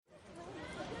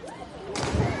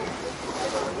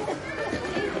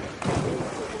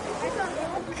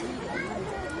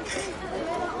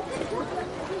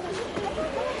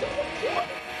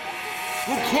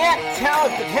can't tell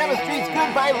if the chemistry's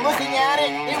good by looking at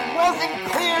it. It wasn't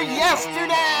clear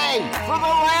yesterday. For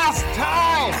the last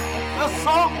time, the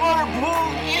saltwater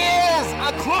pool is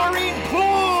a chlorine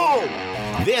pool.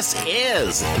 This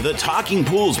is the Talking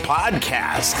Pools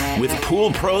podcast with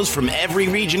pool pros from every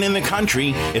region in the country.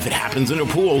 If it happens in a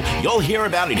pool, you'll hear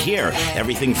about it here.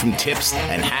 Everything from tips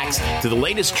and hacks to the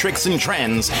latest tricks and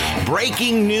trends.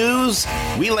 Breaking news,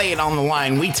 we lay it on the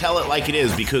line. We tell it like it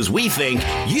is because we think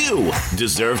you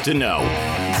deserve to know.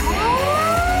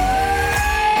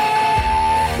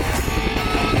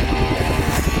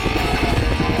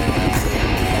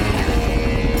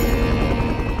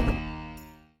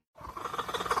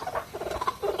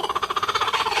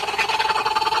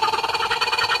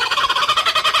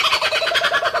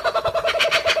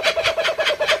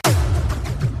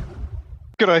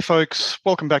 G'day folks,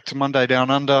 welcome back to Monday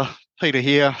Down Under. Peter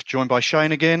here, joined by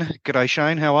Shane again. G'day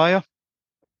Shane, how are you?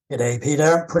 G'day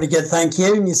Peter, pretty good thank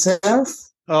you. And yourself?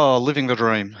 Oh, living the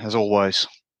dream, as always.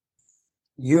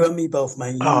 You and me both,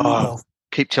 mate. You and me both.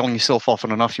 Keep telling yourself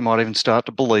often enough, you might even start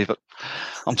to believe it.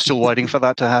 I'm still waiting for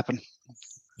that to happen.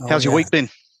 How's your week been?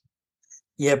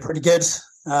 Yeah, pretty good.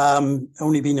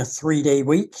 Only been a 3-day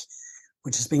week,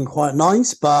 which has been quite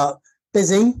nice, but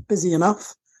busy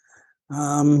enough.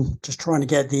 Just trying to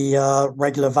get the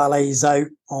regular valets out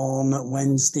on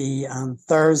Wednesday and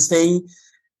Thursday.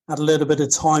 Had a little bit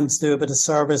of time to do a bit of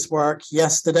service work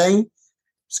yesterday.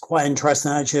 It's quite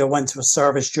interesting, actually. I went to a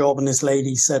service job and this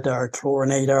lady said that her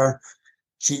chlorinator,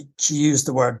 she used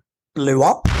the word blew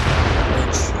up, which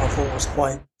I thought was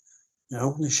quite,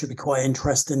 this should be quite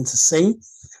interesting to see.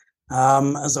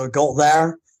 As I got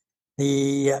there,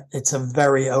 it's a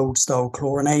very old style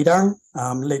chlorinator,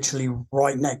 literally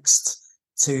right next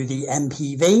to the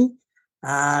MPV,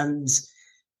 and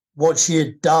what she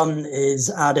had done is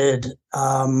added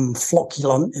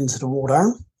flocculant into the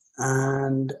water,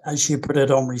 and as she put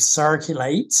it on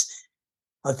recirculate,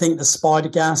 I think the spider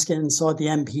gasket inside the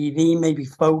MPV may be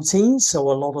faulty,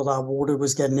 so a lot of that water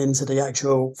was getting into the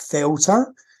actual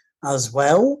filter as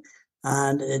well,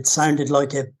 and it sounded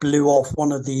like it blew off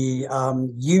one of the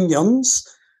unions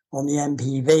on the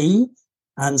MPV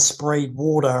and sprayed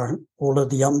water all of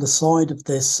the underside of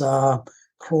this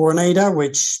chlorinator,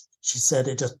 which she said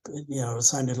it just, it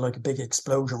sounded like a big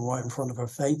explosion right in front of her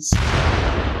face.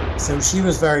 So she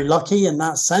was very lucky in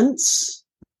that sense.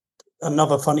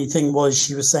 Another funny thing was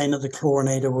she was saying that the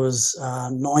chlorinator was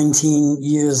 19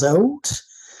 years old.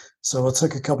 So I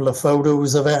took a couple of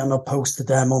photos of it and I posted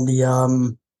them on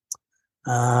the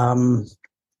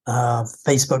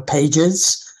Facebook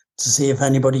pages to see if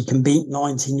anybody can beat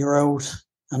 19-year-old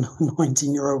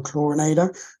chlorinator.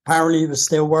 Apparently it was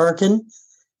still working.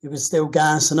 It was still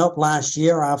gassing up last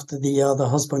year after the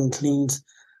husband cleaned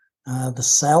the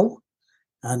cell,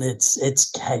 and it's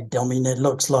kegged. I mean, it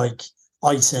looks like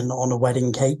icing on a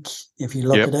wedding cake if you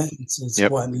look at it. It's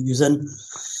quite amusing.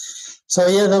 So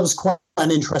yeah, that was quite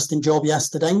an interesting job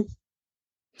yesterday.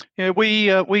 Yeah,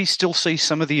 we still see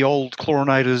some of the old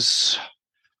chlorinators.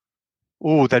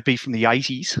 Oh, they'd be from the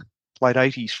 80s, late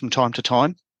 80s from time to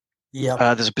time.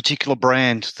 Yeah. There's a particular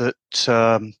brand that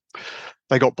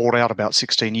they got bought out about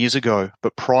 16 years ago,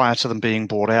 but prior to them being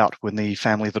bought out, when the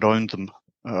family that owned them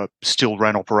still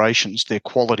ran operations, their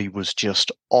quality was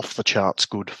just off the charts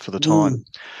good for the time.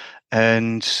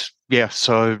 And yeah,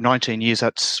 so 19 years,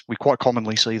 we quite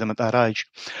commonly see them at that age.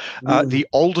 The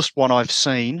oldest one I've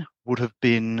seen would have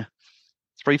been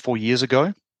 3-4 years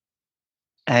ago,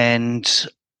 and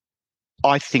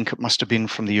I think it must have been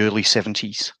from the early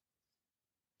 70s.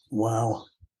 Wow.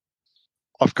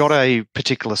 I've got a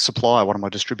particular supplier, one of my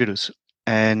distributors,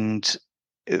 and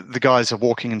the guy's a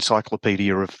walking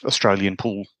encyclopedia of Australian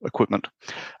pool equipment.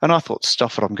 And I thought,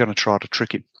 stuff it, I'm going to try to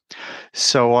trick him.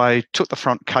 So I took the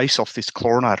front case off this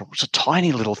chlorinator. It was a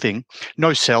tiny little thing,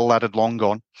 no cell, that had long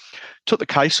gone. Took the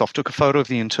case off, took a photo of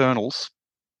the internals.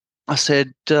 I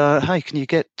said, hey, can you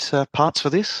get parts for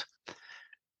this?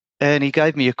 And he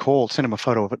gave me a call, sent him a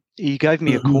photo of it. He gave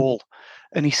me a call.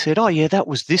 And he said, oh, yeah, that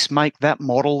was this make, that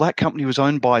model. That company was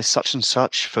owned by such and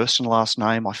such, first and last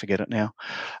name. I forget it now.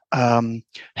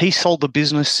 He sold the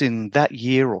business in that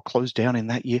year or closed down in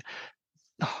that year.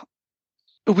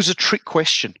 It was a trick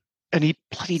question, and he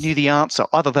bloody knew the answer.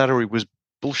 Either that or he was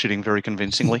bullshitting very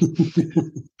convincingly.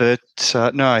 But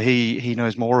no, he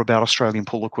knows more about Australian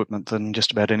pool equipment than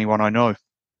just about anyone I know.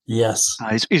 Yes.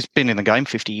 He's been in the game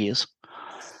 50 years.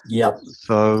 Yep.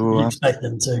 So you expect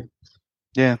them to.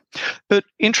 Yeah, but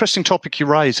interesting topic you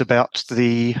raise about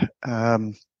the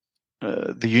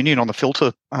union on the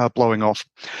filter blowing off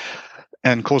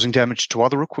and causing damage to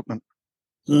other equipment.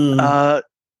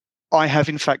 I have,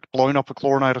 in fact, blown up a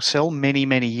chlorinator cell many,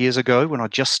 many years ago when I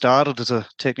just started as a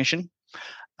technician.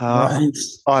 Right.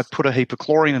 I put a heap of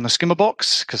chlorine in the skimmer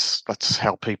box because that's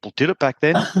how people did it back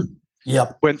then.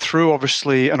 Yep. Went through,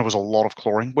 obviously, and it was a lot of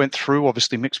chlorine, went through,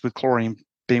 obviously, mixed with chlorine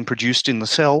being produced in the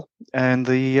cell, and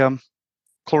the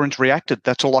chlorine's reacted.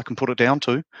 That's all I can put it down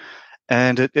to.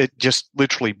 And it just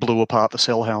literally blew apart the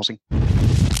cell housing.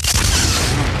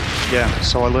 Yeah,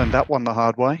 so I learned that one the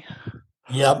hard way.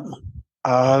 Yep.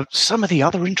 Some of the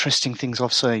other interesting things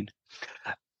I've seen.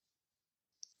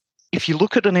 If you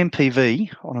look at an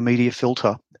MPV on a media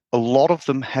filter, a lot of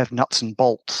them have nuts and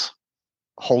bolts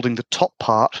holding the top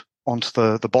part onto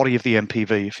the body of the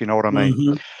MPV, if you know what I mean.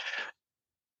 Mm-hmm.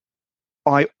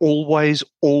 I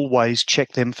always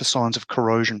check them for signs of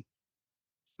corrosion,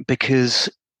 because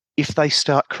if they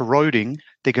start corroding,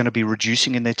 they're going to be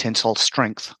reducing in their tensile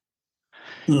strength.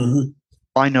 Mm-hmm.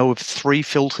 I know of 3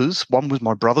 filters. One was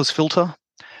my brother's filter,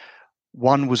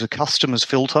 one was a customer's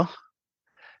filter,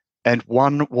 and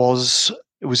one was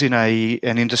in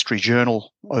an industry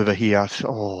journal over here,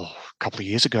 a couple of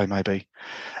years ago maybe,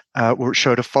 where it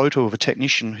showed a photo of a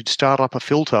technician who'd started up a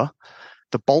filter.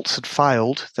 The bolts had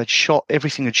failed,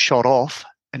 everything had shot off,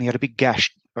 and he had a big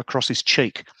gash across his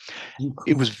cheek.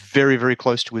 It was very, very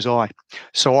close to his eye.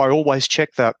 So I always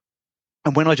check that.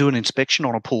 And when I do an inspection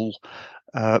on a pool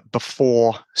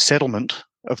before settlement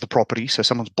of the property, so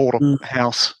someone's bought a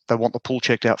house, they want the pool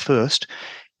checked out first.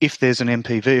 If there's an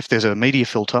MPV, if there's a media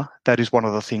filter, that is one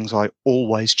of the things I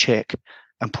always check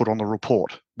and put on the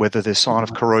report, whether there's sign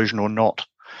of corrosion or not.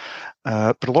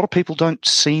 But a lot of people don't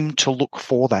seem to look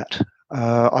for that.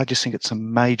 I just think it's a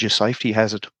major safety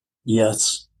hazard.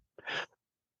 Yes.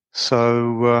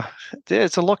 So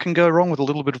there's a lot can go wrong with a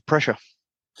little bit of pressure.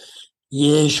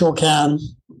 Yeah, sure can.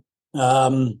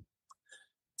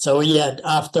 So yeah,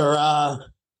 after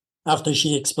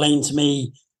she explained to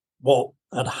me what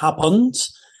had happened,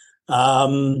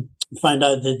 found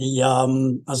out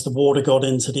that as the water got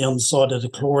into the underside of the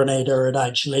chlorinator, it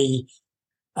actually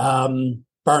burnt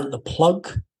the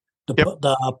plug,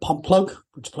 the pump plug,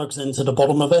 which plugs into the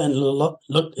bottom of it, and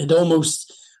it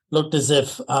almost looked as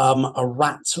if a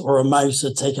rat or a mouse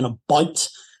had taken a bite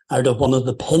out of one of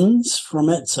the pins from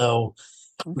it. So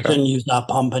we couldn't use that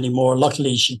pump anymore.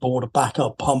 Luckily, she bought a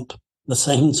backup pump the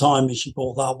same time as she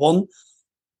bought that one.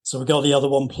 So we got the other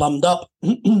one plumbed up.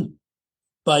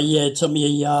 But yeah, it took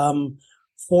me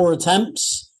 4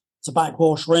 attempts to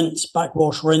backwash, rinse,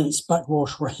 backwash, rinse,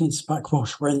 backwash, rinse,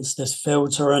 backwash, rinse this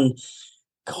filter and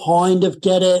kind of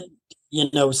get it,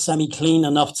 semi-clean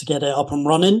enough to get it up and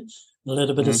running. A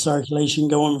little bit of circulation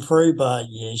going through, but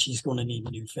yeah, she's going to need a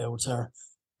new filter.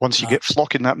 Once you get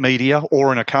flock in that media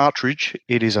or in a cartridge,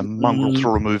 it is a mongrel to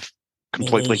remove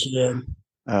completely. It is,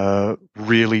 yeah.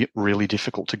 Really, really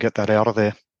difficult to get that out of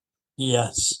there.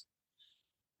 Yes.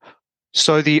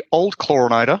 So the old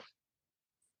chlorinator,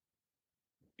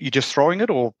 you just throwing it,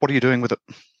 or what are you doing with it?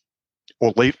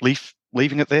 Or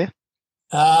leaving it there?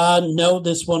 No,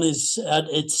 this one is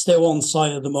it's still on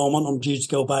site at the moment. I'm due to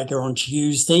go back here on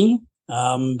Tuesday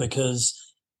because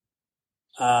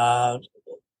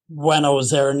when I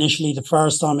was there initially the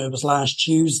first time, it was last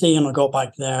Tuesday, and I got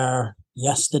back there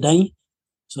yesterday.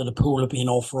 So the pool had been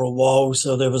off for a while,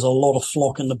 so there was a lot of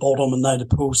flock in the bottom, and now the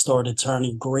pool started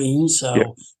turning green.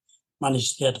 So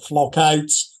managed to get the flock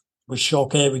out. We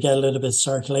shock it. We get a little bit of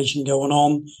circulation going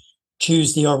on.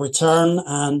 Tuesday I return,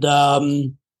 and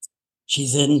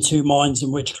she's in 2 minds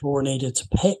in which chlorinator to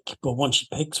pick. But once she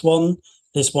picks one,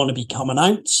 this one will be coming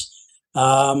out.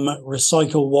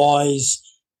 Recycle wise,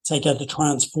 take out the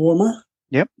transformer.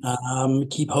 Yep.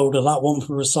 Keep hold of that one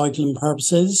for recycling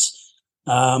purposes.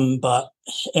 But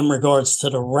in regards to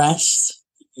the rest,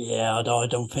 I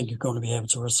don't think you're going to be able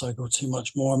to recycle too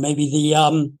much more. Maybe the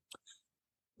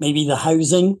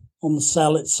housing on the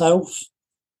cell itself.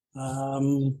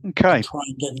 Okay.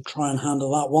 Try and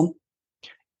handle that one.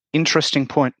 Interesting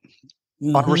point.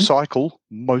 I recycle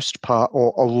most part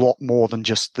or a lot more than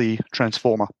just the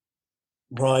transformer.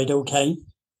 Right. Okay.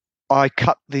 I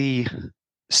cut the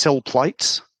cell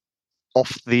plates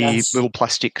off the little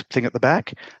plastic thing at the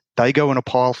back. They go in a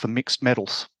pile for mixed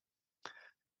metals.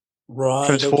 Right.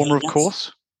 Transformer, of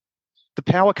course. The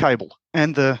power cable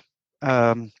and the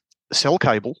cell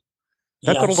cable,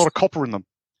 they've got a lot of copper in them.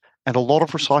 And a lot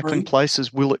of recycling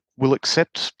places will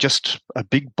accept just a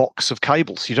big box of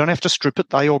cables. You don't have to strip it.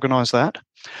 They organise that.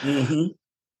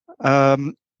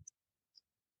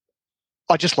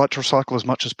 I just like to recycle as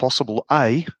much as possible.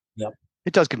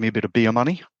 It does give me a bit of beer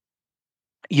money.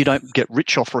 You don't get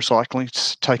rich off recycling.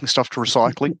 It's taking stuff to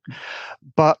recycling.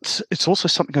 But it's also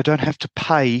something I don't have to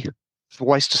pay for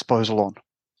waste disposal on.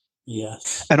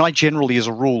 Yes. And I generally, as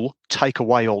a rule, take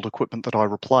away old equipment that I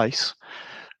replace.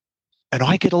 And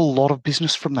I get a lot of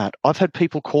business from that. I've had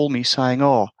people call me saying,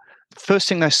 oh, the first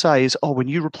thing they say is, oh, when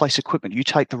you replace equipment, you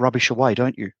take the rubbish away,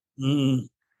 don't you? Mm.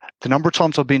 The number of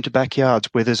times I've been to backyards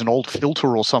where there's an old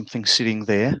filter or something sitting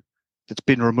there that's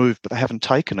been removed, but they haven't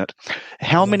taken it.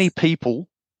 How many people,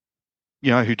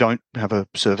 who don't have a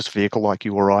service vehicle like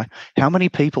you or I, how many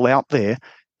people out there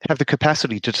have the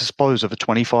capacity to dispose of a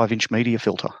 25-inch media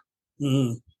filter?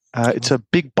 Mm. It's a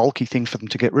big, bulky thing for them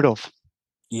to get rid of.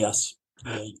 Yes.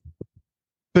 Yeah.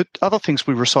 But other things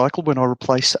we recycle when I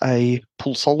replace a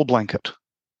pool solar blanket,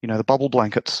 the bubble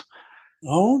blankets.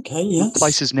 Oh, okay, yes.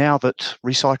 Places now that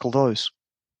recycle those.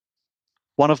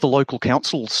 One of the local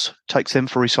councils takes them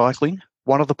for recycling.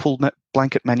 One of the pool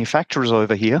blanket manufacturers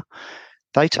over here,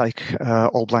 they take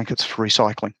old blankets for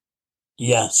recycling.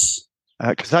 Yes.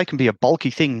 Because they can be a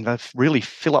bulky thing. They really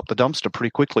fill up the dumpster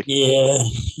pretty quickly.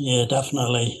 Yeah,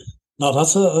 definitely. No,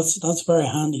 that's very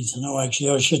handy to know.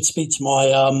 Actually, I should speak to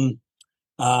my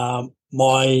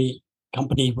my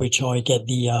company, which I get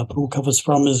the pool covers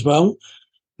from as well.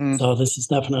 So this is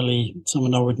definitely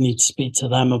something I would need to speak to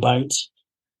them about,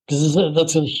 because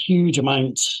that's a huge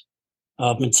amount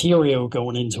of material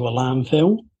going into a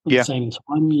landfill at the same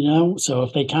time, So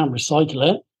if they can't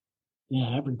recycle it,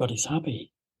 everybody's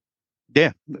happy.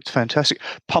 Yeah, it's fantastic.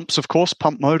 Pumps, of course,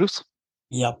 pump motors.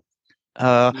 Yep.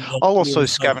 I'll also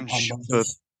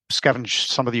scavenge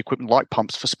some of the equipment like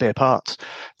pumps for spare parts.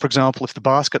 For example, if the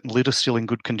basket and lid are still in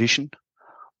good condition,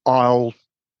 I'll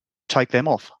take them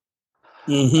off.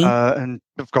 Mm-hmm. And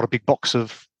I've got a big box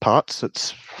of parts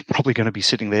that's probably going to be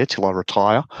sitting there till I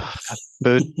retire.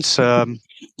 But that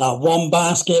one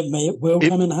basket will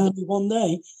come in handy one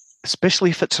day.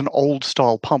 Especially if it's an old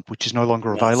style pump, which is no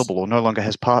longer available or no longer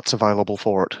has parts available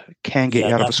for it. It can get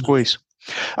you out of a squeeze.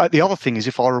 The other thing is,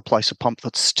 if I replace a pump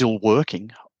that's still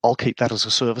working, I'll keep that as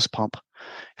a service pump.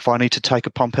 If I need to take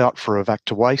a pump out for a vac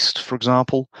to waste, for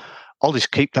example, I'll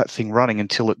just keep that thing running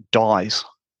until it dies.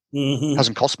 Mm-hmm. It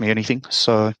hasn't cost me anything,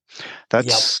 so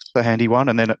that's the handy one,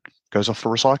 and then it goes off for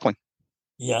recycling.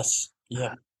 Yes,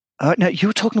 yeah. Now, you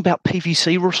were talking about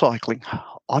PVC recycling.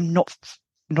 I'm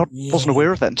wasn't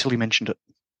aware of that until you mentioned it.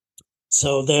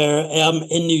 So there,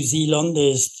 in New Zealand,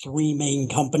 there's 3 main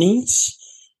companies,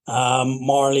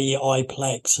 Marley,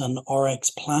 iPlex, and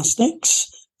RX Plastics.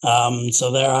 So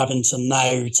they're having to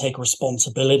now take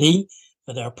responsibility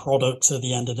for their products at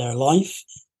the end of their life.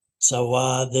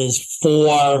 So there's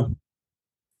 4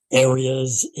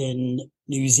 areas in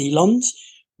New Zealand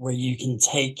where you can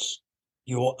take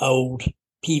your old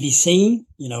PVC,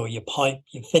 your pipe,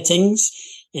 your fittings.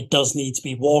 It does need to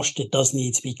be washed. It does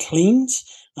need to be cleaned,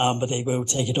 but they will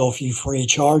take it off you free of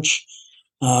charge.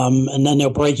 And then they'll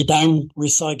break it down,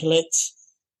 recycle it.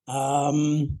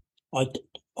 I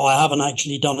haven't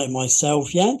actually done it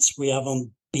myself yet. We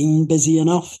haven't been busy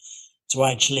enough to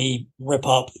actually rip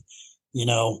up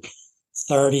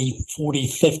 30, 40,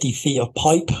 50 feet of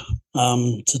pipe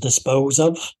to dispose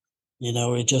of.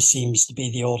 It just seems to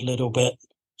be the odd little bit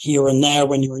here and there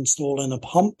when you're installing a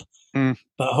pump.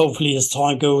 But hopefully as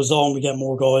time goes on, we get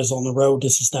more guys on the road.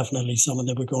 This is definitely something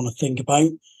that we're going to think about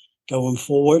going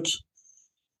forward.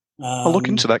 I'll look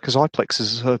into that, because iPlex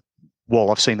is, I've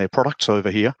seen their products over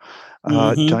here.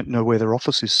 Don't know where their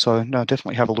office is. So, no,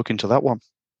 definitely have a look into that one.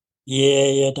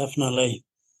 Yeah, definitely.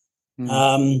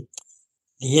 The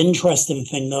interesting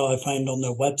thing that I found on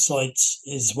their website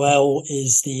as well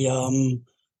is the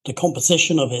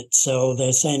composition of it. So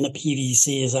they're saying that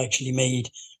PVC is actually made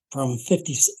from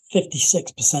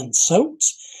 56% salt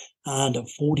and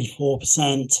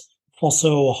 44%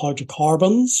 fossil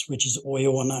hydrocarbons, which is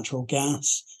oil and natural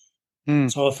gas.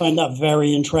 So I found that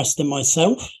very interesting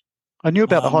myself. I knew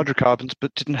about the hydrocarbons,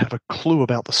 but didn't have a clue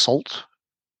about the salt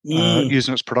used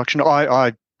in its production.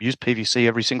 I use PVC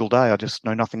every single day. I just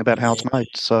know nothing about how it's made.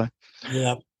 So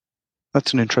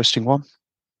that's an interesting one.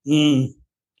 In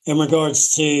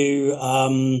regards to,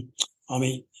 you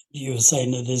were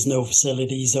saying that there's no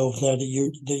facilities over there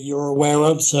that you're aware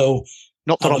of. So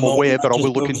not that I'm aware, but I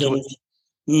will look into it.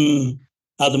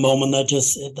 At the moment,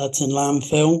 that's in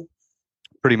landfill.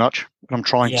 Pretty much. I'm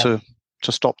trying to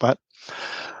stop that.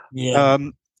 Yeah.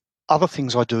 Other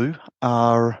things I do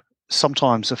are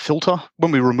sometimes a filter.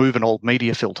 When we remove an old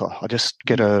media filter, I just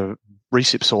get a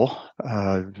recip saw,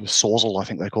 Sawzall, I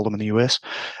think they call them in the US,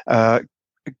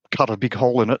 cut a big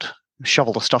hole in it,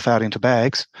 shovel the stuff out into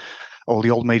bags, or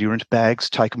the old media into bags,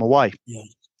 take them away,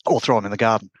 or throw them in the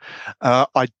garden.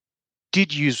 I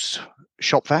did use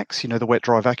shop vacs, the wet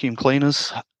dry vacuum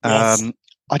cleaners. Yes.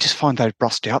 I just find they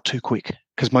rust out too quick,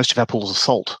 because most of our pools are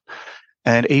salt.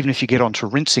 And even if you get onto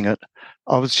rinsing it,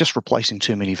 I was just replacing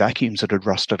too many vacuums that had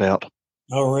rusted out.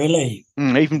 Oh, really?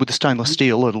 Even with the stainless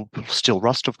steel, it'll still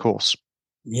rust, of course.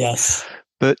 Yes.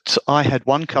 But I had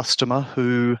one customer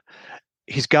who,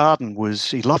 his garden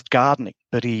he loved gardening,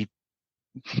 but he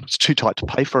was too tight to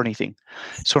pay for anything.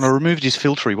 So when I removed his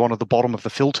filter, he wanted the bottom of the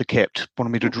filter kept,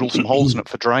 wanted me to drill some holes in it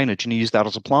for drainage, and he used that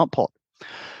as a plant pot.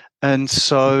 And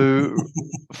so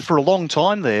for a long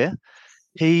time there,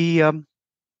 he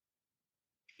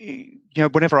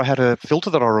whenever I had a filter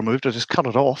that I removed, I just cut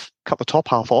it off, cut the top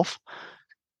half off,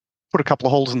 put a couple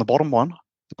of holes in the bottom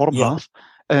half,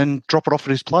 and drop it off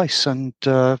at his place. And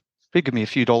he'd give me a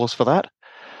few dollars for that.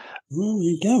 Well, there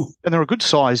you go. And they're a good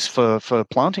size for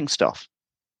planting stuff.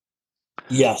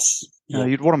 Yes.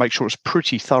 You'd want to make sure it's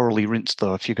pretty thoroughly rinsed,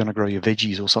 though, if you're going to grow your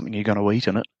veggies or something you're going to eat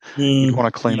in it. You'd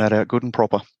want to clean that out good and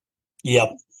proper.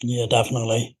 Yep. Yeah,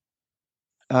 definitely.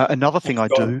 Another thing I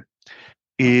do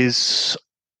is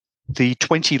the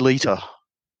 20-litre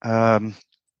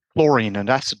chlorine and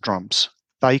acid drums.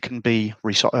 They can be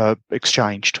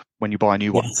exchanged when you buy a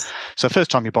new one. Yes. So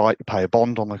first time you buy it, you pay a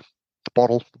bond on the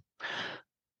bottle,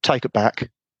 take it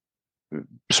back,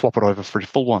 swap it over for a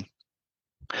full one.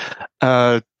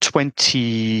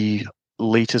 20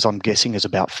 litres, I'm guessing, is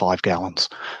about 5 gallons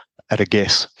at a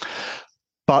guess.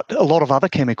 But a lot of other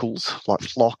chemicals like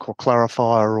flock or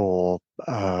clarifier or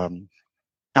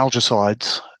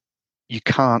algicides, you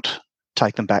can't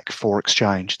take them back for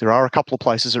exchange. There are a couple of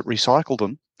places that recycle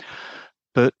them,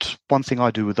 but one thing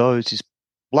I do with those is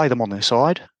lay them on their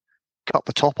side, cut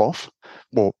the top off,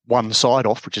 or one side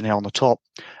off, which is now on the top,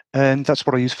 and that's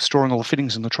what I use for storing all the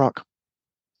fittings in the truck.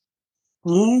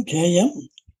 Okay, yeah.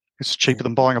 It's cheaper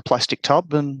than buying a plastic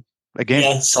tub, and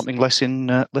again, something less in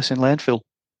landfill.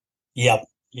 Yep.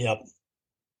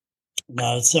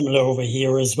 No, it's similar over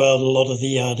here as well. A lot of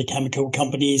the chemical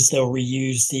companies, they'll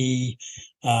reuse the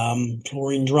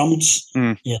chlorine drums.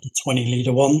 The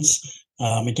 20-litre ones.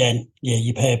 Again,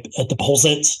 you pay a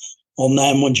deposit on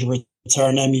them. Once you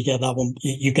return them, you get that one.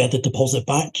 You get the deposit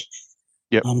back.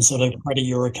 Yep. So they credit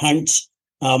your account.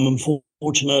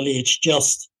 Unfortunately, it's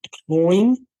just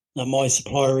chlorine that my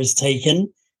supplier is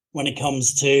taking. When it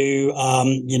comes to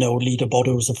litre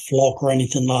bottles of flock or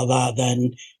anything like that,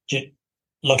 then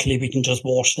luckily we can just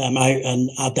wash them out and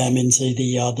add them into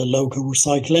the local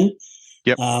recycling.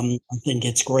 Yep. I think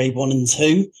it's grade 1 and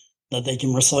 2 that they can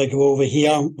recycle over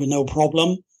here with no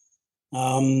problem.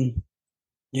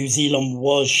 New Zealand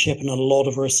was shipping a lot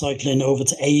of recycling over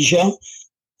to Asia.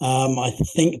 I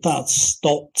think that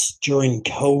stopped during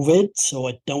COVID, so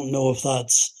I don't know if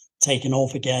that's taken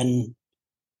off again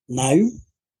now.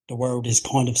 The world is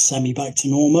kind of semi back to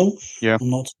normal. Yeah. I'm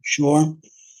not sure.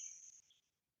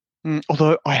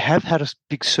 Although I have had a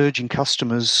big surge in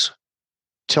customers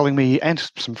telling me,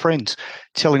 and some friends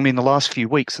telling me in the last few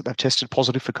weeks, that they've tested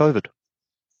positive for COVID.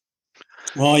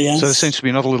 Oh, yes. So there seems to be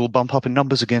another little bump up in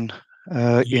numbers again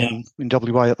in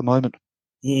WA at the moment.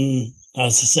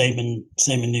 That's the same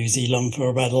in New Zealand for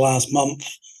about the last month.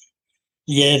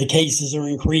 Yeah, the cases are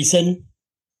increasing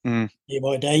day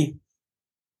by day.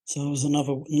 So there's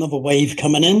another wave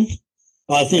coming in.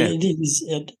 But I think it is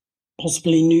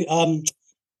possibly new.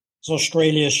 So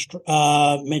Australia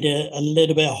made it a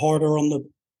little bit harder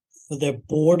for their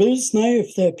borders now.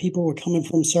 If the people were coming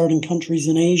from certain countries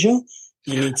in Asia,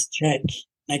 they need to check.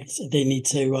 They need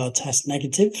to test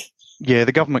negative. Yeah,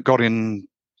 the government got in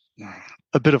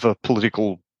a bit of a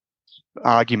political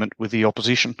argument with the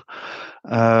opposition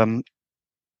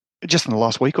just in the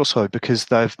last week or so, because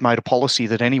they've made a policy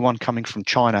that anyone coming from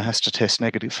China has to test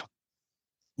negative.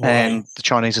 Right. And the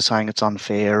Chinese are saying it's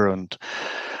unfair, and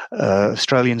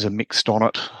Australians are mixed on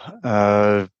it.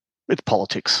 It's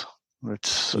politics.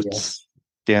 It's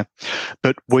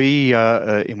But we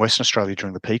in Western Australia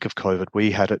during the peak of COVID, we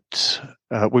had it.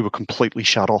 We were completely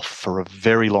shut off for a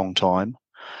very long time,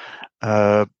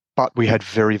 but we had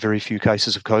very, very few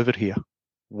cases of COVID here,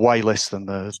 way less than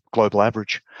the global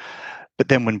average. But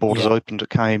then when borders opened, it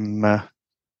came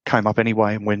up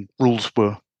anyway, and when rules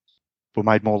were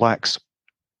made more lax,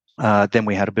 then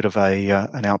we had a bit of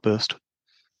an outburst.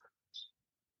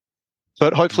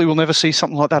 But hopefully we'll never see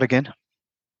something like that again.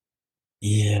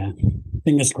 Yeah,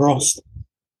 fingers crossed.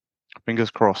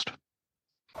 Fingers crossed.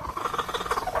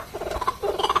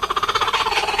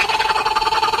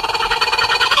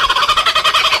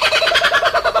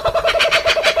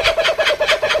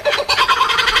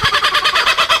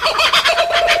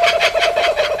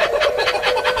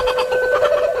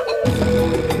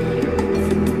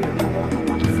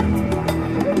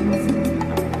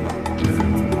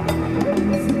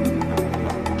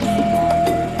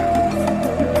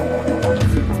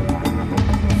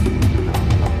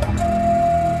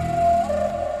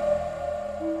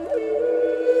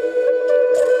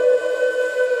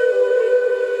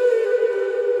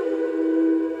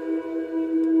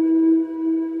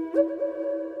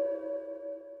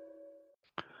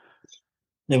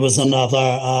 there was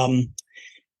another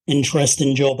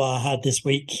interesting job I had this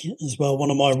week as well.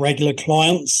 One of my regular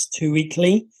clients, 2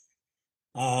 weekly.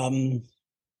 As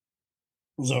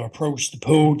I approached the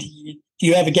pool, do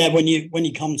you ever get when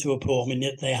you come to a pool? I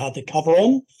mean, they had the cover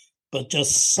on, but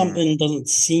just something doesn't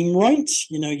seem right.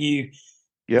 You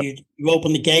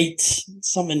open the gate,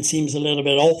 something seems a little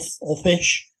bit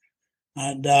offish,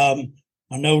 and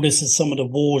I noticed that some of the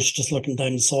walls, just looking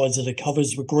down the sides of the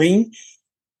covers, were green.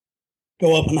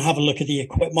 Go up and have a look at the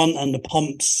equipment and the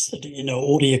pumps.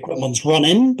 All the equipment's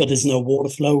running, but there's no water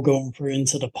flow going through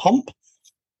into the pump.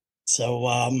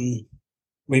 So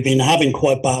we've been having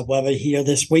quite bad weather here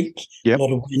this week. Yep. A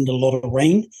lot of wind, a lot of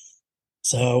rain.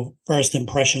 So first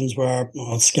impressions were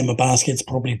skimmer basket's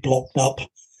probably blocked up.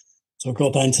 So I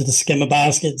got down to the skimmer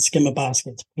basket. The skimmer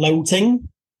basket's floating.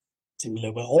 Seemed a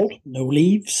little bit odd. No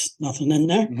leaves, nothing in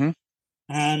there. Mm-hmm.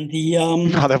 And the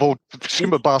no, they've all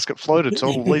skimmer basket floated, so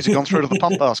all the leaves have gone through to the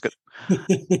pump basket.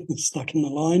 Stuck in the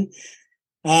line.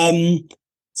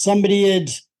 Somebody had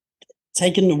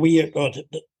taken the weir, or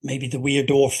maybe the weir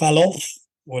door fell off,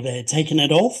 or they had taken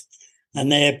it off,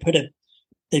 and they put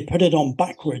it on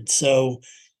backwards. So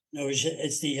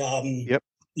it's the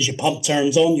as your pump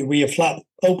turns on, your weir flap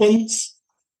opens,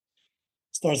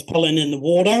 starts pulling in the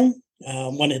water.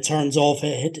 When it turns off,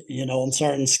 it hit, on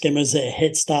certain skimmers, it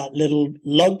hits that little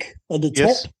lug at the top.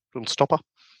 Yes, little stopper.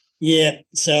 Yeah,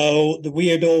 so the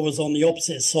weir door was on the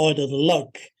opposite side of the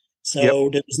lug. So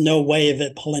there was no way of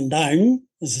it pulling down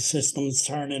as the system's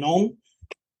turning on.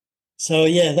 So,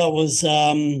 yeah, that was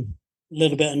a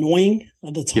little bit annoying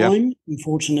at the time. Yep.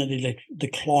 Unfortunately, the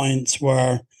clients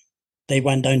they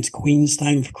went down to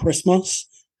Queenstown for Christmas.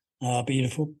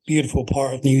 Beautiful, beautiful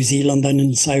part of New Zealand down in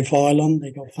the South Island.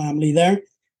 They got family there,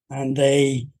 and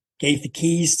they gave the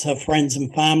keys to friends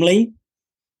and family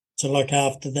to look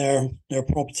after their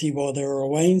property while they were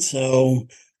away. So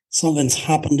something's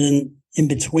happened in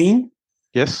between.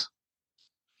 Yes.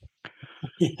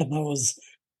 Yeah, that was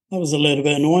a little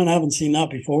bit annoying. I haven't seen that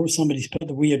before. Somebody's put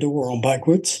the weir door on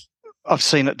backwards. I've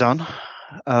seen it done.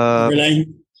 Really?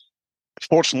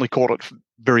 Fortunately, caught it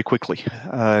very quickly.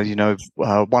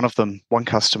 One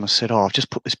customer said, "Oh, I've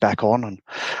just put this back on, and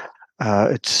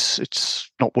it's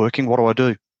not working. What do I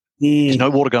do?" There's no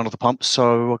water going to the pump,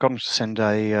 so I got them to send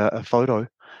a photo.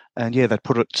 And yeah, they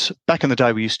put it back in the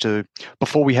day. We used to,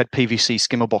 before we had PVC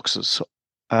skimmer boxes,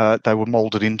 they were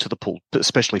molded into the pool,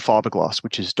 especially fiberglass,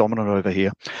 which is dominant over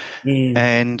here.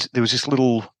 And there was this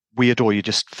little weir door you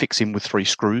just fix in with 3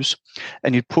 screws,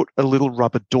 and you'd put a little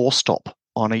rubber doorstop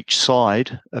on each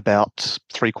side, about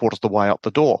 3/4 of the way up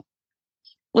the door.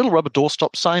 Little rubber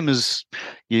doorstop, same as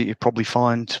you probably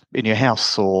find in your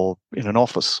house or in an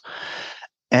office.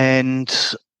 And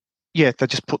yeah, they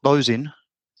just put those in,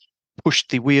 pushed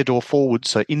the weir door forward,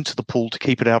 so into the pool to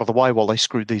keep it out of the way while they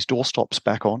screwed these door stops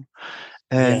back on.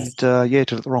 And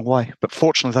did it the wrong way. But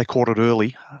fortunately, they caught it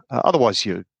early. Otherwise,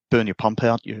 you burn your pump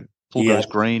out, your pool goes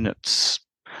green. It's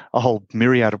a whole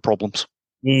myriad of problems.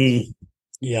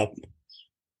 Yep.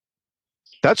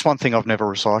 That's one thing I've never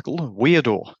recycled, weir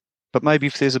door. But maybe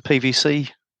if there's a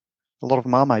PVC, a lot of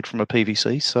them are made from a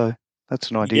PVC, so that's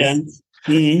an idea.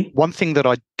 Yeah. One thing that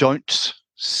I don't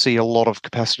see a lot of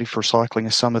capacity for recycling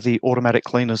is some of the automatic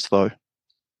cleaners, though.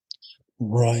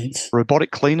 Right.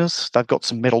 Robotic cleaners, they've got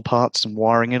some metal parts and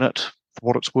wiring in it, for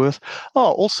what it's worth.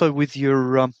 Oh, also with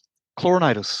your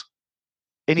chlorinators,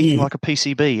 anything like a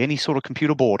PCB, any sort of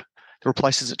computer board, there are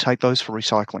places that take those for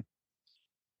recycling.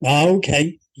 Oh,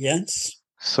 okay. Yes.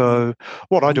 So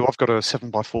what I do, I've got a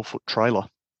 7x4 foot trailer,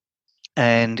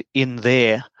 and in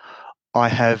there I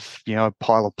have, a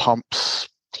pile of pumps,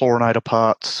 chlorinator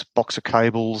parts, box of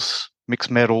cables, mixed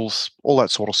metals, all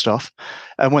that sort of stuff.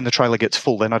 And when the trailer gets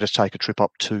full, then I just take a trip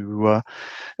up to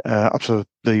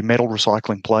the metal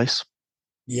recycling place.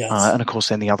 Yes. And of course,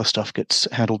 then the other stuff gets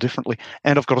handled differently.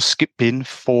 And I've got a skip bin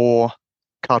for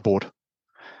cardboard,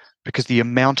 because the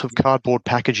amount of cardboard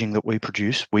packaging that we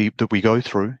produce, that we go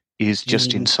through, is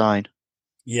just insane.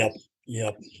 Yep.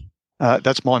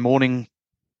 That's my morning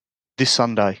this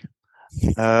Sunday.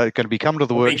 Going to be coming to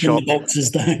the workshop,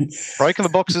 breaking the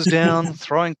boxes down,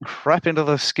 throwing crap into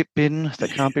the skip bin that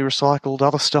can't be recycled.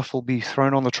 Other stuff will be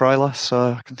thrown on the trailer.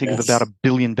 So I can think of about 1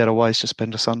 billion better ways to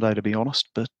spend a Sunday, to be honest.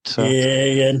 But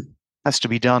has to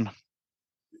be done.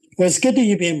 Well, it's good that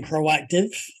you're being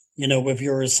proactive, with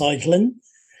your recycling.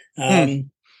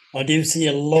 I do see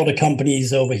a lot of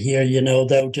companies over here,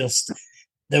 they'll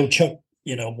chuck,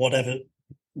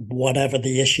 whatever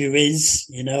the issue is,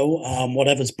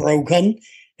 whatever's broken,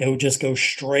 it'll just go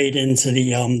straight into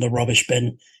the rubbish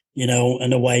bin,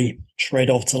 and away, straight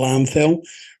off to landfill,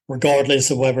 regardless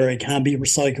of whether it can be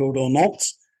recycled or not.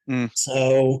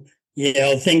 So yeah,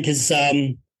 I think as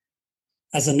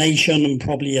a nation and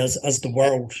probably as the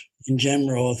world in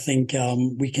general, I think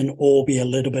we can all be a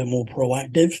little bit more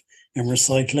proactive in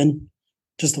recycling,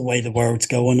 just the way the world's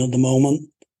going at the moment.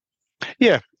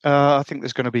 Yeah, I think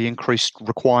there's going to be increased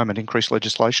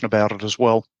legislation about it as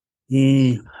well.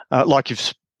 Like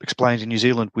you've explained in New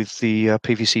Zealand with the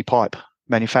PVC pipe,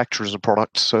 manufacturers of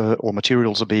products or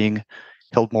materials are being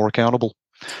held more accountable.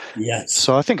 Yes.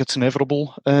 So I think it's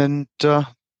inevitable. And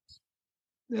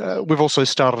we've also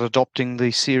started adopting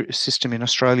the system in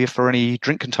Australia for any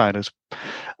drink containers,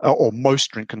 or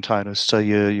most drink containers. So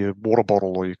your water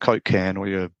bottle or your Coke can or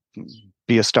your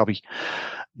beer stubby.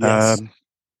 Yes.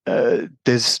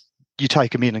 You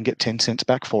take them in and get 10 cents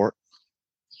back for it.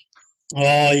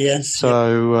 Oh, yes.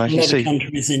 So a lot of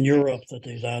countries in Europe that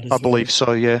do that as I believe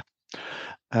so, yeah.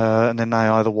 And then they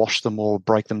either wash them or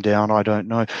break them down. I don't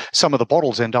know. Some of the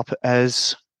bottles end up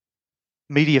as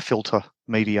media filter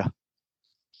media.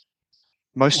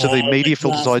 Most of the media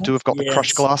filters I do have got the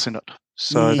crushed glass in it.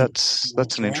 So that's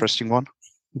an interesting one.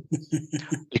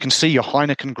 You can see your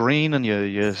Heineken green and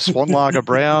your Swan Lager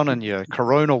brown and your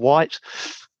Corona white.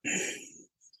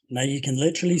 Now you can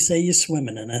literally say you're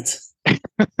swimming in it.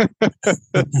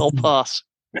 I'll pass.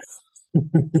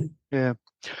 Yeah.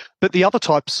 But the other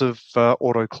types of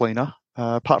auto cleaner,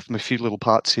 apart from a few little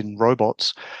parts in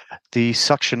robots, the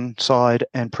suction side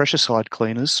and pressure side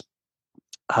cleaners,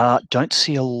 don't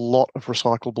see a lot of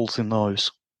recyclables in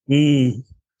those.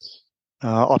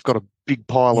 I've got a big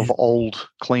pile of old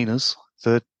cleaners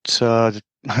that,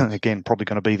 again, probably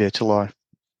going to be there till I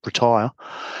retire.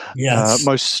 Yes.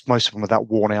 Most of them are that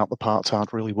worn out. The parts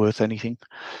aren't really worth anything.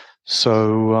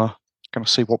 So going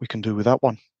to see what we can do with that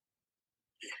one.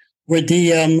 Would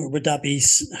that be,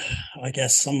 I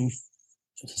guess, some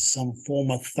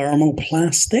form of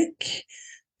thermoplastic?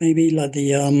 Maybe like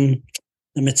the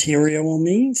material on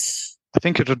these? I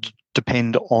think it would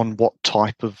depend on what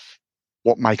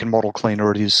make and model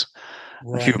cleaner it is.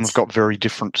 Right. A few of them have got very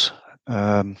different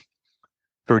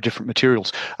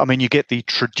materials. I mean, you get the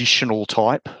traditional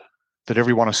type that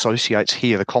everyone associates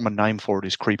here. The common name for it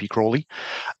is Creepy Crawly,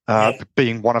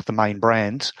 being one of the main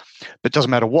brands. But it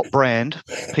doesn't matter what brand,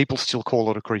 people still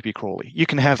call it a Creepy Crawly. You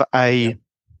can have a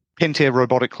Pentair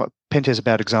robotic. Pentair's a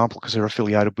bad example because they're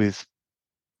affiliated with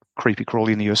Creepy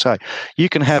Crawly in the USA. You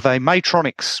can have a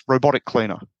Maytronics robotic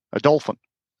cleaner, a Dolphin.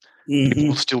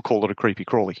 People still call it a Creepy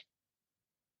Crawly.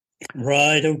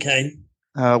 Right, okay.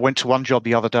 Went to one job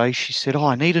the other day. She said,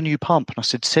 I need a new pump. And I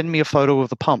said, send me a photo of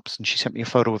the pumps. And she sent me a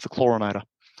photo of the chlorinator.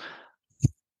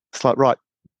 It's like, right,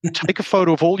 take a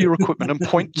photo of all your equipment and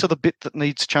point to the bit that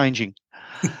needs changing.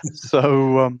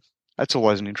 So that's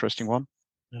always an interesting one.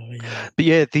 Oh, yeah. But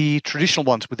yeah, the traditional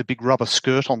ones with the big rubber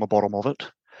skirt on the bottom of it.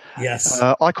 Yes.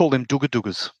 I call them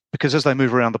dugga-duggas because as they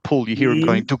move around the pool, you hear them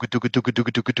going dugga, dugga, dugga,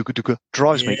 dugga, dugga, dugga, dugga.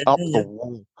 Drives me up the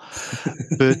wall.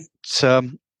 But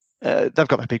they've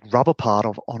got that big rubber part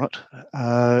on it.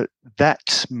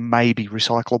 That may be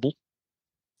recyclable.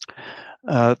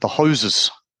 The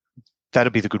hoses,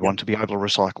 that'd be the good one to be able to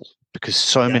recycle because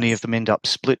so many of them end up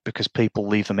split because people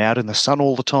leave them out in the sun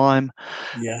all the time.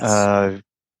 Yes.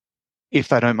 If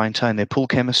they don't maintain their pool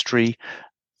chemistry,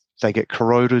 they get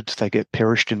corroded, they get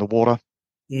perished in the water.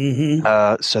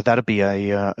 So that'd be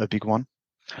a big one.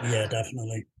 Yeah,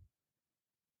 definitely.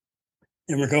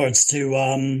 In regards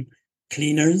to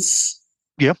cleaners,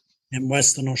 in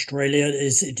Western Australia,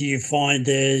 do you find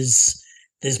there's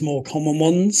more common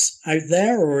ones out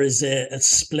there, or is it a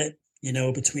split,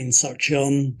 between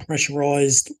suction,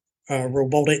 pressurized,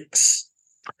 robotics?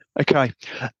 Okay.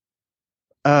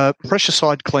 Pressure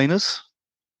side cleaners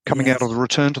coming out of the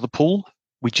return to the pool,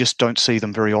 we just don't see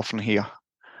them very often here.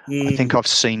 I think I've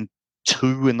seen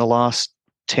 2 in the last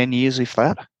 10 years, if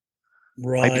that.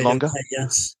 Right. Maybe longer. Okay,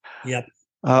 yes. Yep.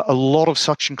 A lot of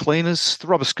suction cleaners, the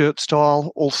rubber skirt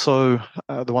style, also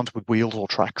the ones with wheels or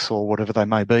tracks or whatever they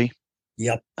may be.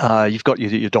 Yep. You've got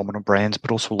your dominant brands,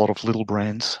 but also a lot of little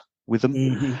brands with them.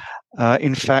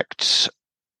 In fact,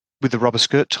 with the rubber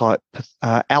skirt type,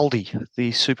 Aldi,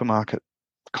 the supermarket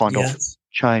kind of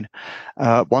chain,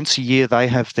 once a year they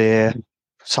have their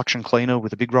suction cleaner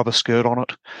with a big rubber skirt on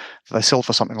it. They sell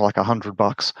for something like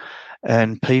 $100,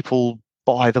 and people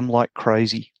buy them like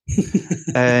crazy.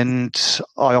 And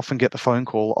I often get the phone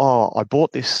call, I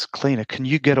bought this cleaner. Can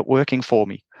you get it working for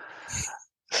me?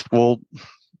 Well,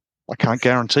 I can't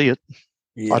guarantee it.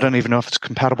 I don't even know if it's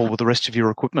compatible with the rest of your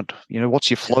equipment.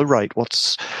 What's your flow rate?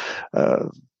 What's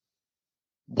the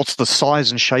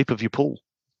size and shape of your pool?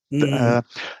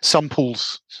 Some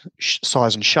pools'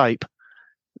 size and shape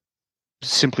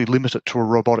simply limit it to a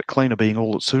robotic cleaner being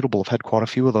all that's suitable. I've had quite a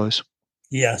few of those.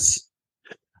 Yes.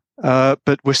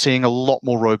 But we're seeing a lot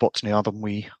more robots now than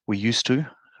we used to.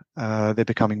 They're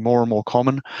becoming more and more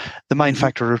common. The main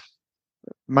factor of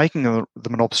making them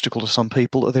an obstacle to some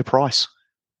people are their price.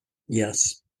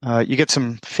 Yes. You get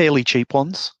some fairly cheap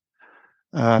ones.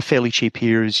 Fairly cheap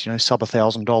here is, sub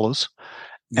 $1,000.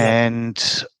 Yep.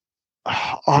 And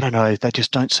I don't know, they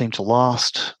just don't seem to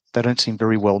last. They don't seem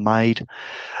very well made.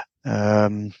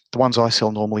 The ones I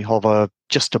sell normally hover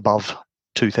just above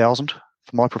 2,000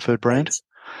 for my preferred brand.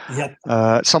 Yep.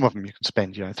 Some of them you can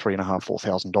spend, $3,500,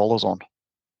 $4,000 on.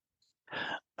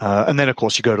 And then, of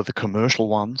course, you go to the commercial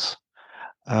ones.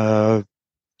 Done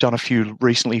a few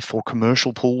recently for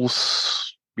commercial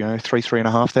pools,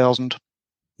 $3,500.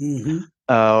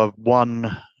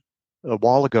 One a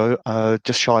while ago,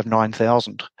 just shy of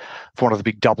 9,000 for one of the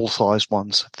big double-sized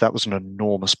ones. That was an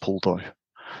enormous pool, though.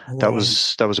 Right. That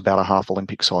was about a half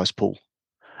Olympic-sized pool.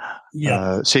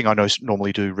 Yeah. Seeing I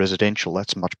normally do residential,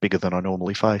 that's much bigger than I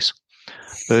normally face.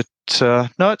 But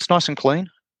no, it's nice and clean.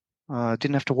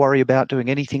 Didn't have to worry about doing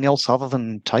anything else other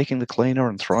than taking the cleaner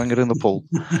and throwing it in the pool.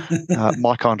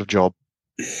 My kind of job.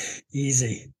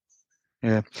 Easy.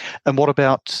 Yeah. And what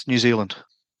about New Zealand?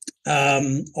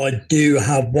 I do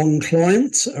have one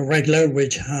client, a regular,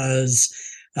 which has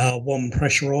one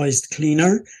pressurized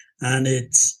cleaner, and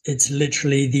it's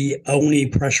literally the only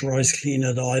pressurized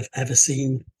cleaner that I've ever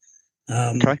seen.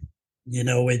 Okay.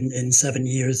 In 7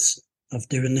 years of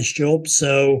doing this job.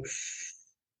 So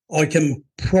I can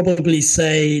probably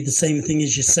say the same thing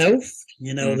as yourself.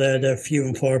 They're few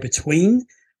and far between.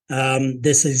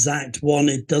 This exact one,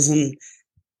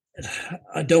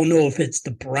 I don't know if it's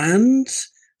the brand,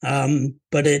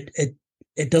 but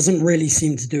it doesn't really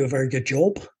seem to do a very good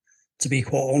job, to be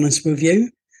quite honest with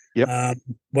you. Yep.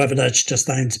 Whether that's just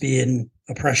down to being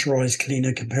a pressurized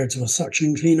cleaner compared to a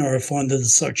suction cleaner, I find that the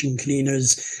suction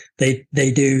cleaners, they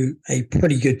do a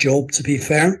pretty good job, to be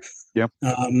fair. Yeah.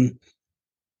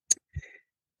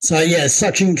 So yeah,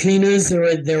 suction cleaners,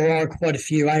 there are quite a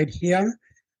few out here.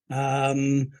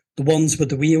 The ones with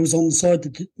the wheels on the side,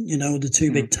 the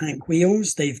two big tank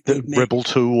wheels. They've made Rebel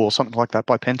 2 or something like that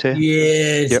by Pentair.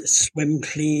 Yeah, yep. Swim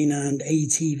Clean and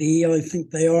ATV, I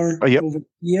think they are over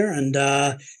here. And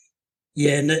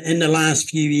in the last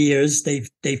few years, they've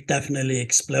definitely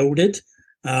exploded.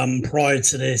 Prior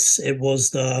to this, it was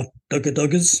the Dugga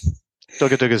Duggers.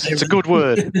 Dugga Duggers. It's a good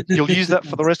word. You'll use that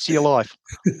for the rest of your life.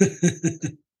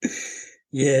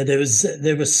 Yeah, there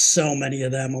was so many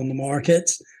of them on the market.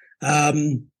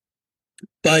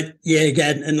 But yeah,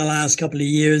 again, in the last couple of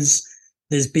years,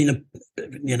 there's been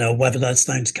whether that's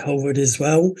down to COVID as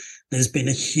well, there's been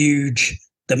a huge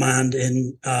demand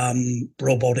in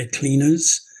robotic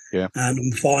cleaners. Yeah. And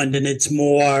I'm finding it's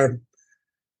more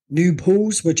new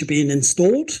pools which are being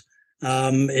installed.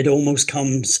 It almost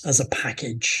comes as a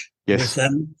package with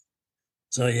them.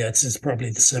 So yeah, it's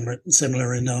probably the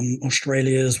similar in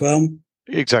Australia as well.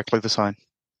 Exactly the same.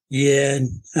 Yeah,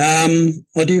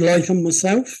 I do like them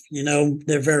myself.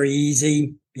 They're very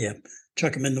easy. Yeah,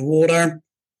 chuck them in the water,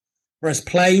 press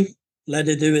play, let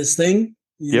it do its thing.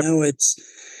 The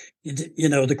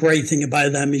great thing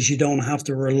about them is you don't have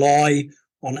to rely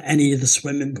on any of the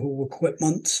swimming pool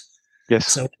equipment. Yes.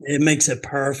 So it makes it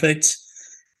perfect.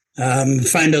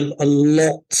 Found a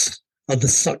lot of the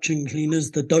suction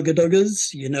cleaners, the Dugga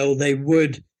Duggers, they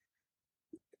would,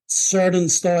 certain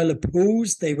style of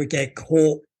pools, they would get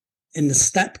caught in the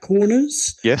step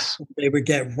corners. Yes. They would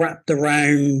get wrapped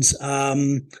around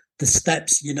the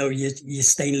steps, your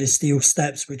stainless steel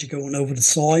steps, which are going over the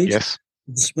side. Yes.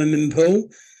 Of the swimming pool.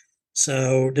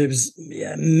 So there was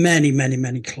many, many,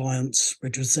 many clients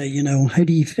which would say, how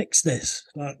do you fix this?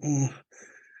 Like,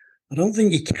 I don't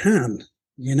think you can,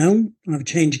 I've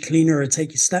changed a cleaner or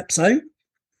take your steps out.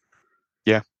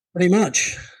 Yeah. Pretty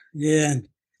much. Yeah.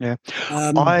 Yeah.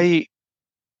 I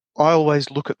always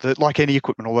look at like any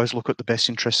equipment, always look at the best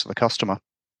interests of the customer.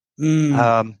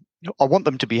 I want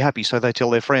them to be happy, so they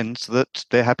tell their friends that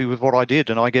they're happy with what I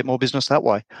did, and I get more business that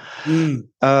way.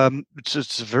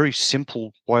 It's a very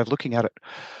simple way of looking at it.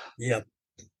 Yeah.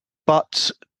 But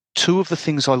two of the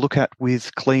things I look at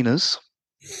with cleaners,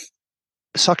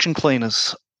 suction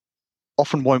cleaners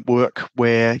often won't work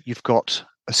where you've got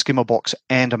a skimmer box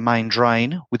and a main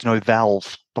drain with no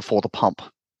valve before the pump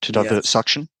to divert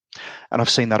suction. And I've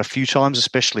seen that a few times,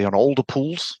 especially on older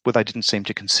pools where they didn't seem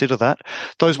to consider that.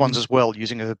 Those ones as well,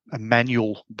 using a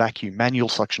manual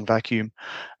suction vacuum,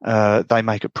 they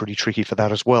make it pretty tricky for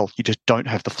that as well. You just don't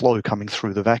have the flow coming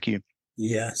through the vacuum.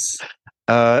 Yes.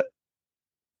 The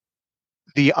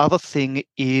other thing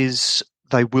is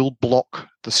they will block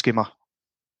the skimmer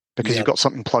because you've got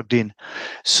something plugged in.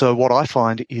 So what I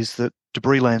find is that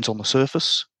debris lands on the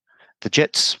surface. The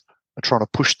jets are trying to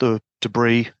push the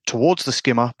debris towards the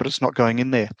skimmer, but it's not going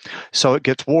in there. So it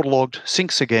gets waterlogged,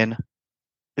 sinks again.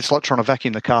 It's like trying to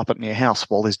vacuum the carpet in your house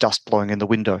while there's dust blowing in the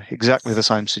window. Exactly the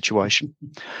same situation.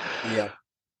 Yeah.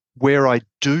 Where I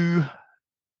do,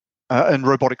 and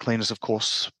robotic cleaners, of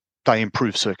course, they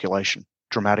improve circulation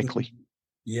dramatically.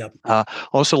 Yep. I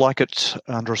also like it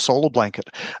under a solar blanket.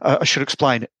 I should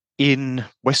explain, in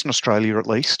Western Australia at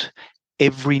least,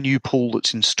 every new pool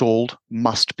that's installed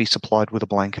must be supplied with a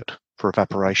blanket for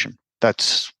evaporation.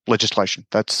 That's legislation.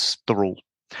 That's the rule.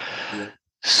 Yeah.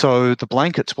 So the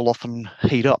blankets will often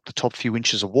heat up the top few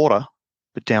inches of water,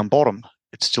 but down bottom,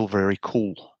 it's still very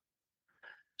cool.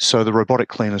 So the robotic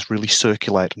cleaners really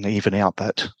circulate and even out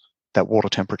that water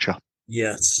temperature.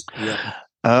 Yes.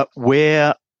 Yeah.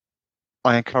 Where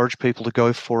I encourage people to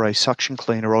go for a suction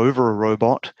cleaner over a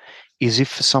robot is if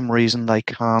for some reason they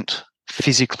can't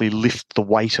physically lift the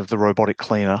weight of the robotic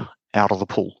cleaner out of the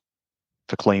pool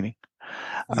for cleaning.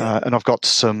 Yeah. And I've got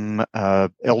some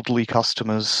elderly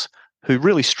customers who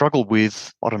really struggle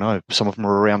with, I don't know, some of them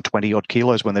are around 20 odd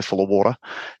kilos when they're full of water.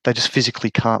 They just physically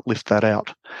can't lift that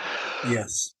out.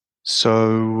 Yes.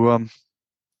 So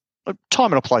a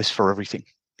time and a place for everything,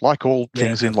 like all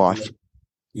things in life.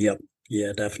 Yep.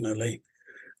 Yeah, definitely.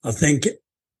 I think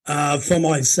for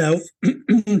myself,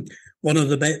 one of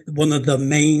the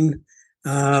main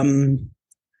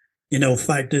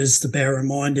factors to bear in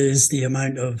mind is the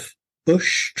amount of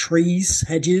bush, trees,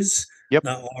 hedges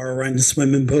that are around the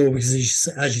swimming pool. Because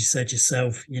as you said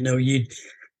yourself, to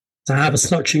have a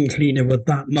suction cleaner with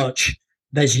that much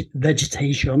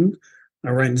vegetation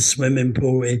around the swimming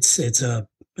pool, it's a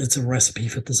recipe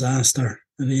for disaster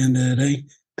at the end of the day.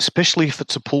 Especially if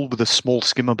it's a pool with a small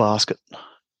skimmer basket.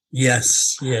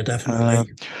 Yes, yeah,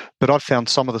 definitely. But I've found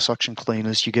some of the suction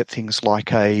cleaners, you get things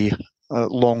like a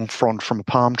long frond from a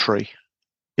palm tree.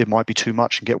 It might be too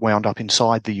much and get wound up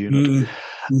inside the unit.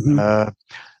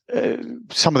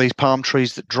 Some of these palm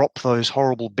trees that drop those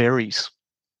horrible berries,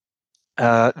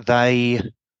 they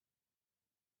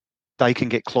can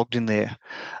get clogged in there.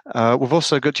 We've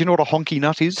also got, do you know what a honky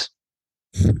nut is?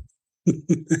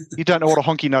 You don't know what a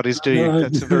honky nut is, do you? No,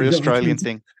 That's a very Australian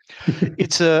thing.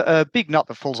 It's a big nut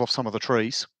that falls off some of the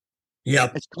trees. Yeah.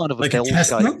 It's kind of like a bell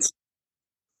chestnut? shape.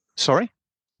 Sorry?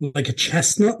 Like a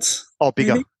chestnut? Oh,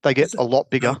 bigger. Maybe? They get a lot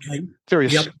bigger. Okay.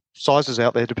 Various sizes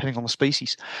out there depending on the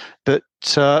species. But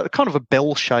kind of a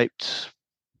bell-shaped,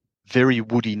 very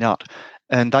woody nut.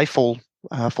 And they fall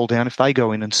down. If they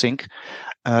go in and sink,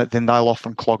 then they'll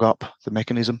often clog up the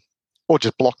mechanism or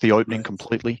just block the opening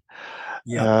completely.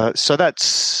 So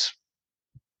that's,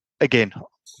 again,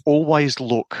 always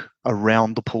look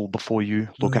around the pool before you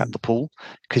look at the pool,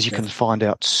 because you can find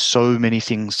out so many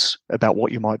things about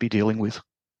what you might be dealing with.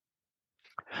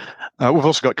 We've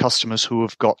also got customers who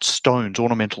have got stones,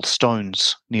 ornamental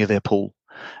stones near their pool,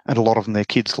 and a lot of them, their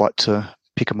kids like to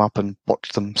pick them up and watch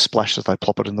them splash as they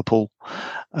plop it in the pool.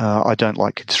 I don't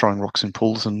like kids throwing rocks in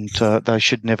pools, and they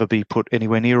should never be put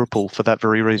anywhere near a pool for that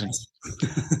very reason.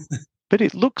 But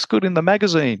it looks good in the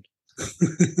magazine.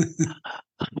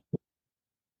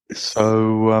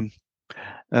 So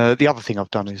the other thing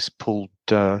I've done is pulled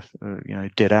dead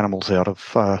animals out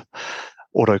of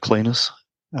auto cleaners.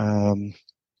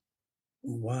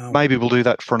 Wow. Maybe we'll do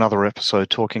that for another episode,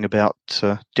 talking about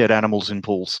dead animals in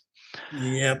pools.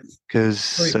 Yep.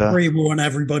 Because pre-warn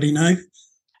everybody now.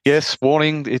 Yes,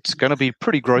 warning. It's going to be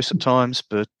pretty gross at times,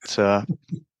 but so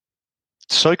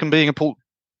can being a pool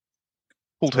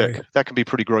tech. That can be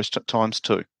pretty gross at times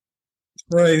too.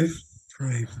 True.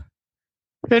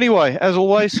 Anyway, as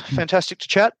always, fantastic to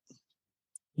chat.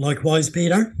 Likewise,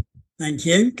 Peter. Thank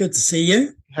you. Good to see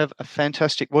you. Have a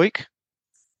fantastic week.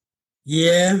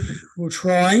 Yeah, we'll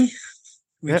try.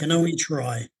 We can only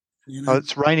try.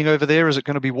 It's raining over there. Is it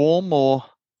going to be warm or?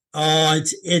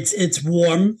 It's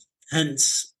warm.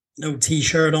 Hence, no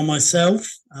t-shirt on myself.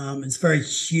 It's very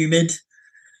humid.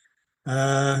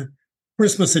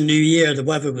 Christmas and New Year, the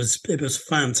weather was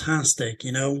fantastic.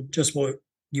 Just what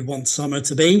you want summer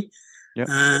to be. Yep.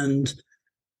 And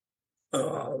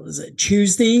was it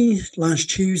last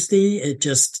Tuesday? It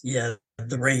just, the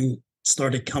rain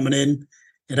started coming in.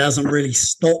 It hasn't really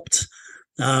stopped.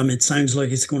 It sounds like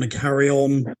it's going to carry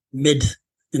on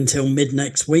until mid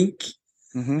next week.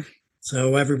 Mm-hmm.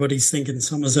 So everybody's thinking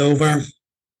summer's over.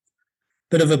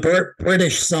 Bit of a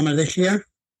British summer this year.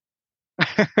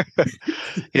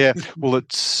 Yeah, well,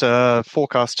 it's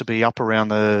forecast to be up around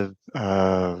the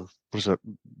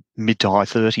mid to high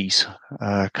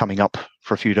 30s coming up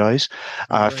for a few days.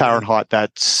 Fahrenheit,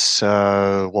 that's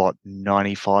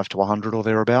 95 to 100 or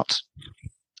thereabouts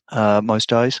most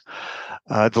days.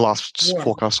 The last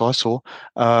forecast I saw,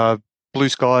 blue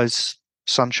skies,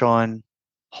 sunshine,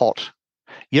 hot.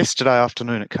 Yesterday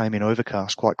afternoon, it came in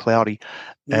overcast, quite cloudy,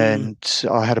 and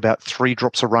I had about 3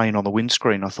 drops of rain on the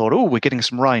windscreen. I thought, oh, we're getting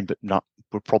some rain, but no,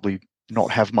 we'll probably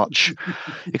not have much,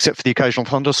 except for the occasional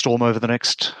thunderstorm over the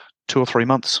next 2 or 3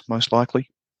 months, most likely.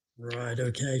 Right,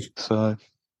 okay. So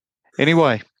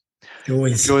anyway,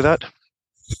 enjoy that,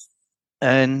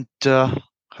 and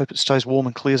hope it stays warm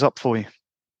and clears up for you.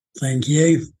 Thank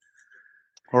you.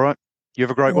 All right. You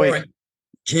have a great week. Right.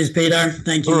 Cheers, Peter.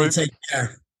 Thank you. Right. Take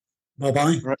care.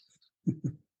 Bye-bye. Right.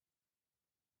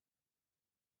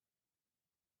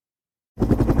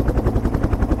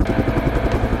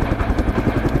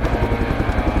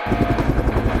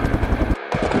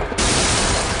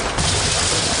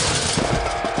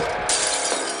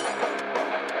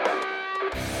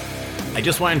 I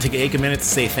just wanted to take a minute to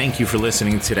say thank you for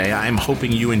listening today. I'm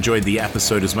hoping you enjoyed the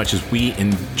episode as much as we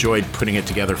enjoyed putting it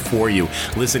together for you.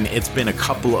 Listen, it's been a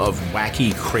couple of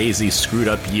wacky, crazy, screwed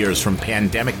up years from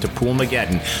pandemic to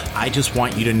Poolmageddon. I just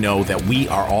want you to know that we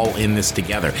are all in this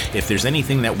together. If there's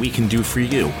anything that we can do for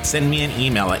you, send me an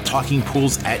email at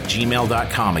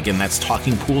talkingpools@gmail.com. Again, that's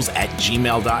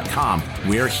talkingpools@gmail.com.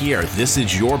 We're here. This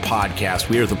is your podcast.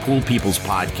 We are the Pool People's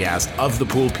podcast, of the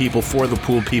Pool People, for the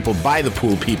Pool People, by the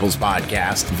Pool People's podcast.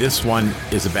 This one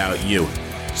is about you.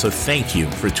 So thank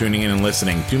you for tuning in and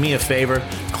listening. Do me a favor,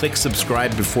 click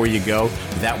subscribe before you go.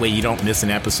 That way you don't miss an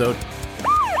episode.